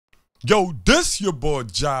Yo, this your boy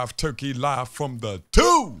Jive Turkey live from the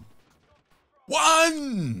 2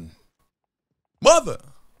 1 mother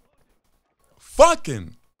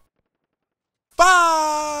fucking 5.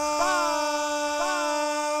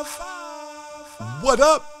 What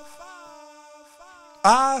up?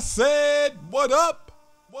 I said what up?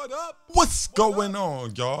 What up? What's going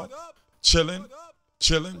on, y'all? Chilling,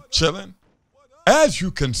 chilling, chilling. As you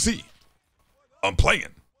can see, I'm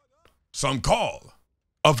playing some Call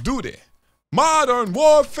of Duty Modern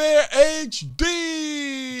Warfare HD.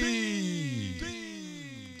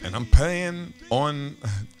 And I'm playing on,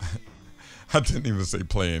 I didn't even say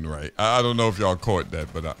playing right. I don't know if y'all caught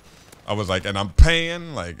that, but I was like, and I'm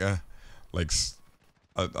paying like I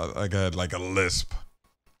had like a lisp.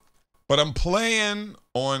 But I'm playing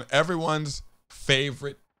on everyone's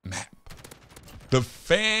favorite map. The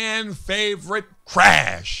fan favorite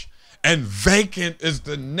Crash. And Vacant is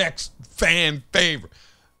the next fan favorite.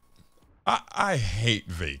 I hate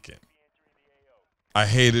Vacant. I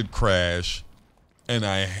hated Crash. And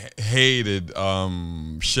I hated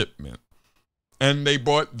Shipment. And they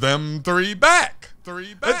brought them 3 back.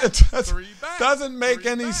 It doesn't make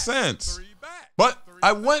any sense. But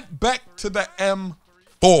I went back to the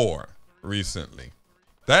M4 recently.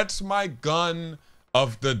 That's my gun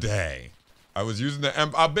of the day. I was using the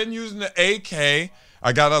I've been using the AK.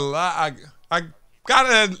 I got a lot. I got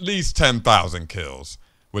at least 10,000 kills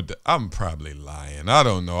with the. I'm probably lying. I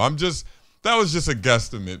don't know. That was just a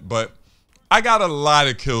guesstimate, but I got a lot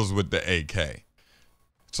of kills with the AK.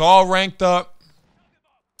 It's all ranked up.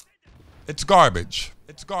 It's garbage.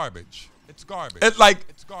 It's garbage. It's garbage. It's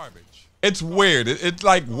garbage. It's weird. It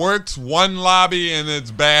like works one lobby and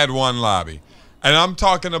it's bad one lobby. And I'm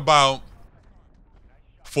talking about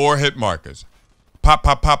 4 hit markers. Pop,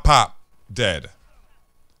 pop, pop, pop. Dead.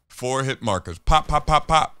 4 hit markers. Pop, pop, pop,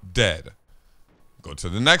 pop. Dead. Go to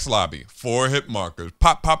the next lobby. 4 hit markers.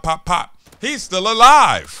 Pop, pop, pop, pop. He's still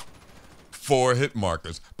alive. 4 hit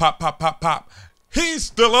markers. Pop, pop, pop, pop. He's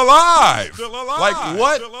still alive. Like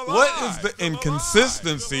what is the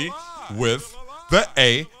inconsistency with the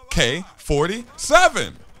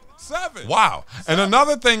AK-47? Wow. And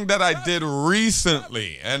another thing that I did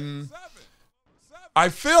recently, and I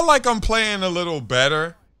feel like I'm playing a little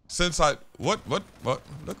better since what? Look at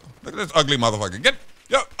this ugly motherfucker.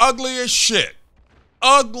 You're ugly as shit.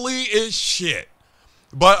 Ugly as shit.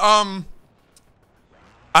 But,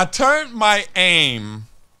 I turned my aim,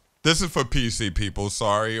 this is for PC people,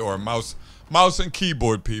 sorry, or mouse and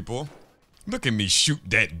keyboard people. Look at me shoot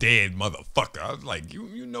that dead motherfucker. I was like,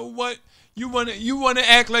 you know what? You wanna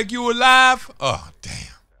act like you alive? Oh,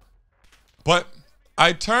 damn. But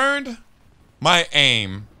I turned my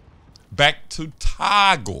aim back to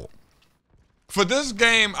toggle. For this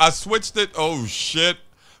game, I switched it, oh shit.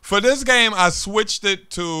 For this game, I switched it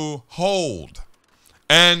to hold.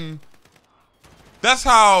 And that's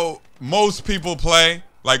how most people play.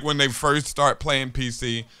 Like when they first start playing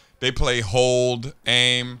PC, they play hold,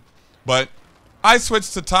 aim. But I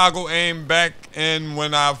switched to toggle aim back in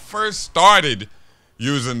when I first started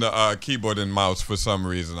using the keyboard and mouse for some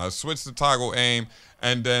reason. I switched to toggle aim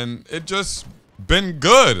and then it just been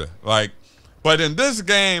good. Like, but in this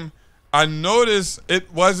game, I noticed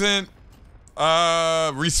it wasn't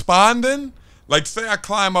responding. Like say I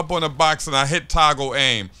climb up on a box and I hit toggle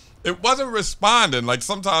aim. It wasn't responding. Like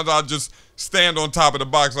sometimes I'll just stand on top of the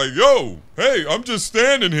box like, yo, hey, I'm just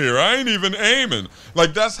standing here. I ain't even aiming.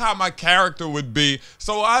 Like that's how my character would be.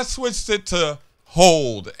 So I switched it to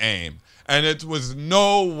hold aim. And it was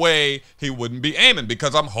no way he wouldn't be aiming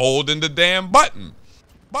because I'm holding the damn button.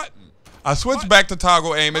 I switched back to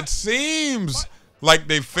toggle aim. It seems like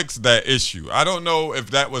they fixed that issue. I don't know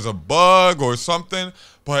if that was a bug or something,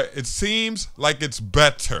 but it seems like it's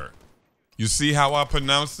better. You see how I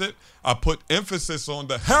pronounced it? I put emphasis on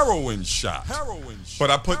the heroin shot,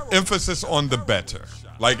 but I put emphasis on the better.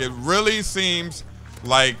 Like it really seems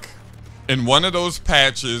like in one of those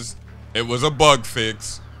patches, it was a bug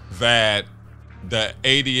fix that the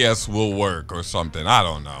ADS will work or something. I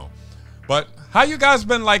don't know. But how you guys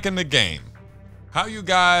been liking the game? Are you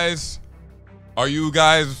guys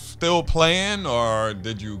still playing or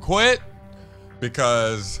did you quit?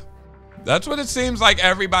 Because that's what it seems like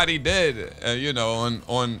everybody did, you know,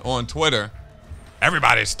 on Twitter.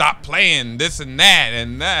 Everybody stopped playing this and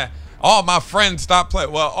that. All my friends stopped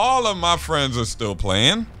playing. Well, all of my friends are still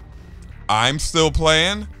playing. I'm still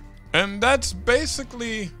playing. And that's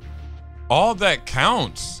basically all that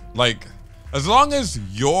counts. Like, as long as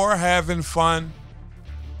you're having fun,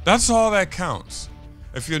 that's all that counts.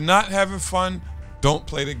 If you're not having fun, don't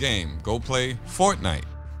play the game. Go play Fortnite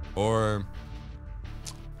or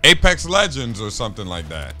Apex Legends or something like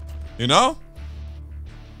that. You know?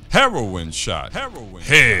 Heroin shot.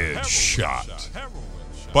 Headshot.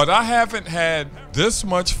 But I haven't had this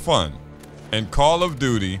much fun in Call of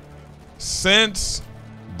Duty since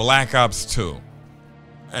Black Ops 2.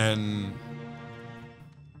 And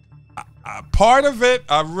part of it,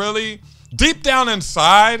 deep down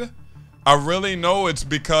inside, I really know it's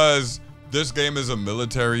because this game is a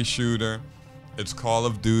military shooter. It's Call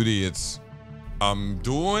of Duty. I'm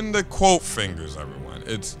doing the quote fingers, everyone.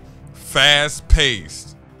 It's fast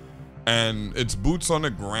paced and it's boots on the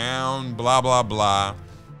ground, blah, blah, blah.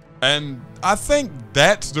 And I think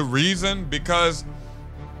that's the reason, because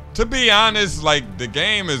to be honest, like, the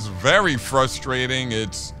game is very frustrating.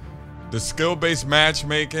 The skill-based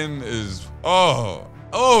matchmaking is,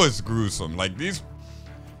 it's gruesome. Like,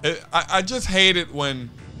 I just hate it when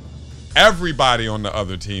everybody on the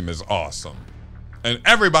other team is awesome and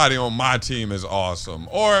everybody on my team is awesome,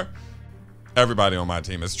 or everybody on my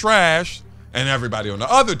team is trash and everybody on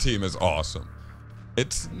the other team is awesome.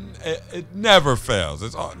 It never fails.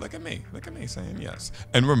 Look at me saying yes.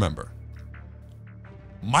 And remember,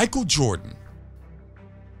 Michael Jordan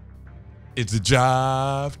is the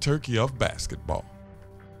jive turkey of basketball.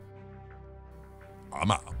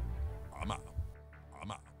 I'm out.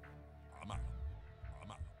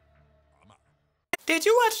 Did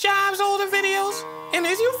you watch Jive's older videos? And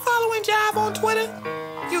is you following Jive on Twitter?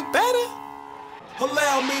 You better.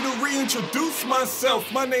 Allow me to reintroduce myself.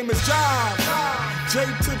 My name is Jive. J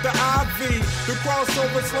to the IV. The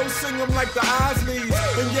crossover slow sing 'em like the Isleys.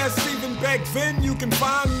 And yes, even back then you can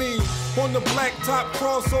find me on the Blacktop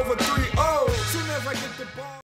crossover 3-0. Soon as I get the ball.